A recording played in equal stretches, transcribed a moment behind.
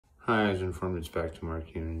Hi, as informed, it's back to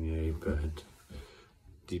Mark Unier, but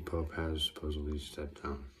the Pope has supposedly stepped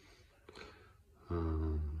down.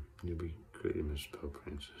 You'll be greatly missed, Pope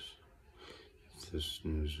Francis. If this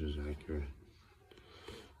news is accurate,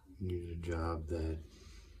 you need a job that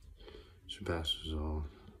surpasses all.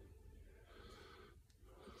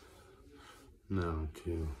 Now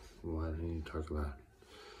to what I need to talk about.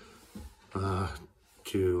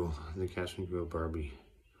 To the cast and crew of Barbie.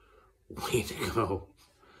 Way to go.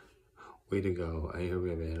 Way to go. I hope we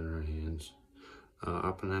have a hit on our hands.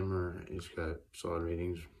 Oppenheimer has got solid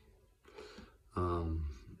ratings.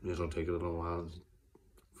 It'll take a little while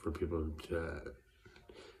for people to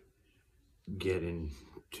get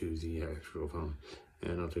into the actual film,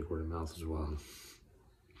 and it'll take word of mouth as well.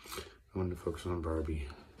 I wanted to focus on Barbie.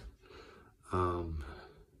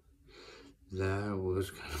 That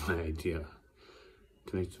was kind of my idea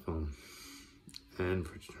to make the film, and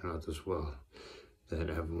for it to turn out this well, that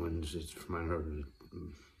it's for my heart,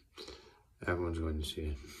 everyone's going to see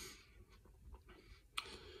it.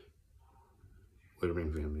 Way to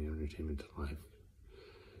bring family entertainment to life.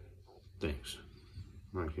 Thanks.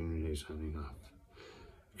 Mark Unier signing off.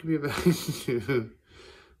 Could be back to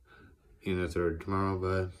in the third tomorrow,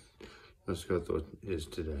 but let's go with what is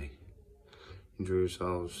today. Enjoy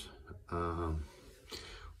yourselves.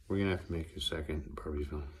 We're gonna have to make a second Barbie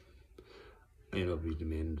film. It'll be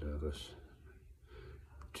demanded of us.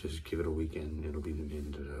 Just give it a weekend, it'll be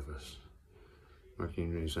demanded of us. Mark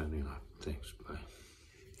Unier signing off. Thanks. Bye.